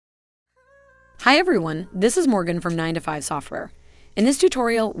Hi everyone, this is Morgan from 9 to 5 Software. In this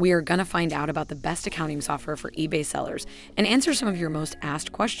tutorial, we are going to find out about the best accounting software for eBay sellers and answer some of your most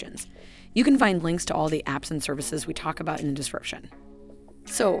asked questions. You can find links to all the apps and services we talk about in the description.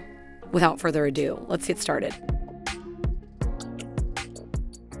 So, without further ado, let's get started.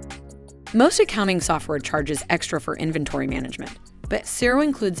 Most accounting software charges extra for inventory management, but Xero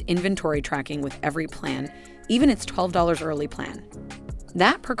includes inventory tracking with every plan, even its $12 early plan.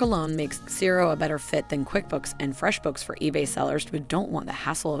 That perk alone makes Xero a better fit than QuickBooks and FreshBooks for eBay sellers who don't want the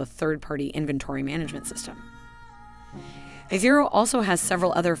hassle of a third-party inventory management system. Xero also has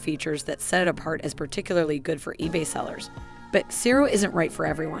several other features that set it apart as particularly good for eBay sellers, but Xero isn't right for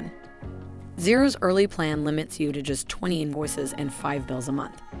everyone. Xero's early plan limits you to just 20 invoices and 5 bills a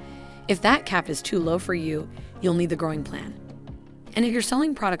month. If that cap is too low for you, you'll need the growing plan. And if you're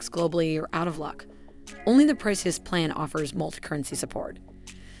selling products globally, you're out of luck. Only the priciest plan offers multi-currency support.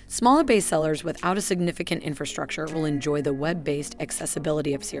 Small eBay sellers without a significant infrastructure will enjoy the web-based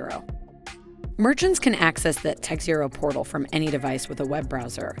accessibility of Xero. Merchants can access the TechXero portal from any device with a web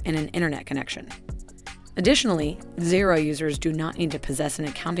browser and an internet connection. Additionally, Xero users do not need to possess an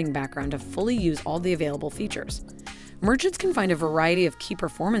accounting background to fully use all the available features. Merchants can find a variety of key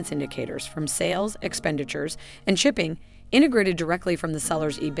performance indicators from sales, expenditures, and shipping integrated directly from the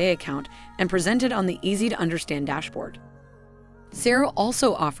seller's eBay account and presented on the easy-to-understand dashboard. Xero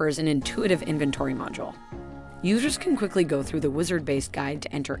also offers an intuitive inventory module. Users can quickly go through the wizard-based guide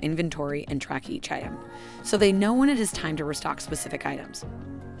to enter inventory and track each item, so they know when it is time to restock specific items.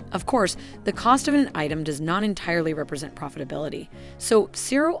 Of course, the cost of an item does not entirely represent profitability, so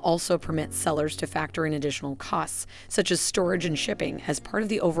Xero also permits sellers to factor in additional costs, such as storage and shipping, as part of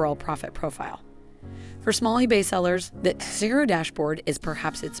the overall profit profile. For small eBay sellers, the Xero dashboard is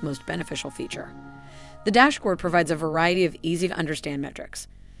perhaps its most beneficial feature. The dashboard provides a variety of easy-to-understand metrics.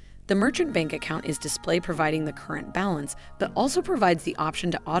 The merchant bank account is displayed providing the current balance, but also provides the option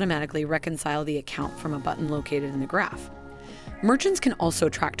to automatically reconcile the account from a button located in the graph. Merchants can also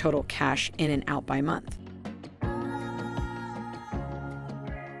track total cash in and out by month.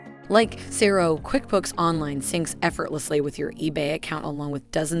 Like Xero, QuickBooks Online syncs effortlessly with your eBay account along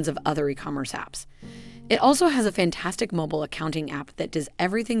with dozens of other e-commerce apps. It also has a fantastic mobile accounting app that does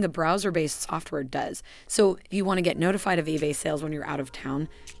everything the browser-based software does, so if you want to get notified of eBay sales when you're out of town,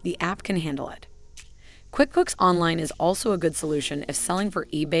 the app can handle it. QuickBooks Online is also a good solution if selling for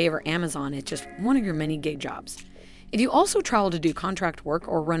eBay or Amazon is just one of your many gig jobs. If you also travel to do contract work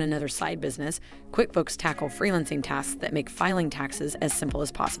or run another side business, QuickBooks tackle freelancing tasks that make filing taxes as simple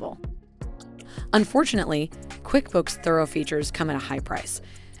as possible. Unfortunately, QuickBooks thorough features come at a high price.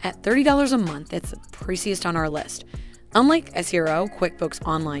 At $30 a month, it's the priciest on our list. Unlike Xero, QuickBooks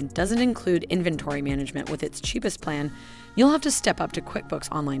Online doesn't include inventory management with its cheapest plan. You'll have to step up to QuickBooks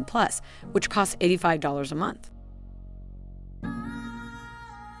Online Plus, which costs $85 a month.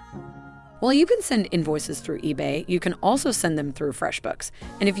 While you can send invoices through eBay, you can also send them through FreshBooks.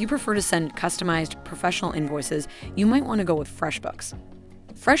 And if you prefer to send customized, professional invoices, you might want to go with FreshBooks.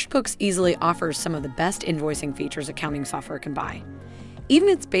 FreshBooks easily offers some of the best invoicing features accounting software can buy. Even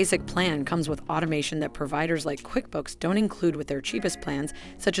its basic plan comes with automation that providers like QuickBooks don't include with their cheapest plans,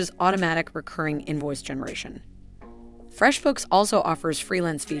 such as automatic recurring invoice generation. FreshBooks also offers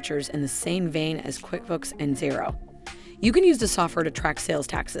freelance features in the same vein as QuickBooks and Xero. You can use the software to track sales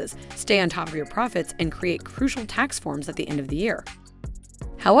taxes, stay on top of your profits, and create crucial tax forms at the end of the year.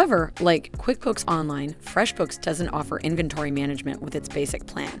 However, like QuickBooks Online, FreshBooks doesn't offer inventory management with its basic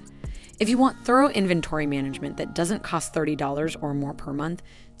plan. If you want thorough inventory management that doesn't cost $30 or more per month,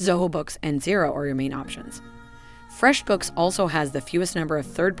 Zoho Books and Xero are your main options. FreshBooks also has the fewest number of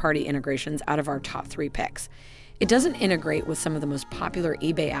third-party integrations out of our top 3 picks. It doesn't integrate with some of the most popular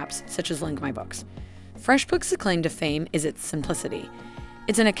eBay apps, such as LinkMyBooks. FreshBooks' claim to fame is its simplicity.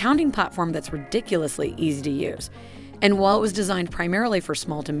 It's an accounting platform that's ridiculously easy to use. And while it was designed primarily for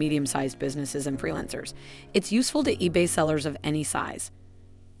small to medium-sized businesses and freelancers, it's useful to eBay sellers of any size.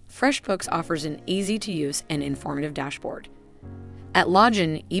 FreshBooks offers an easy-to-use and informative dashboard. At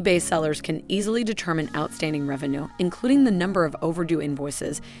Login, eBay sellers can easily determine outstanding revenue, including the number of overdue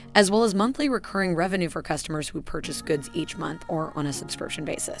invoices, as well as monthly recurring revenue for customers who purchase goods each month or on a subscription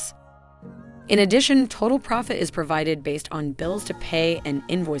basis. In addition, total profit is provided based on bills to pay and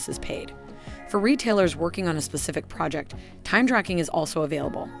invoices paid. For retailers working on a specific project, time tracking is also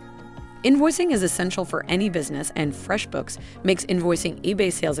available. Invoicing is essential for any business, and FreshBooks makes invoicing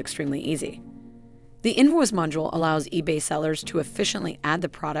eBay sales extremely easy. The invoice module allows eBay sellers to efficiently add the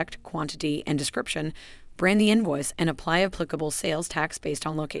product, quantity, and description, brand the invoice, and apply applicable sales tax based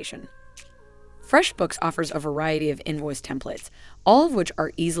on location. FreshBooks offers a variety of invoice templates, all of which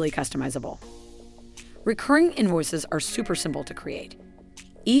are easily customizable. Recurring invoices are super simple to create.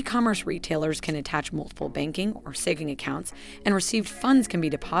 E-commerce retailers can attach multiple banking or saving accounts, and received funds can be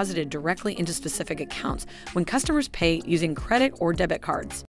deposited directly into specific accounts when customers pay using credit or debit cards.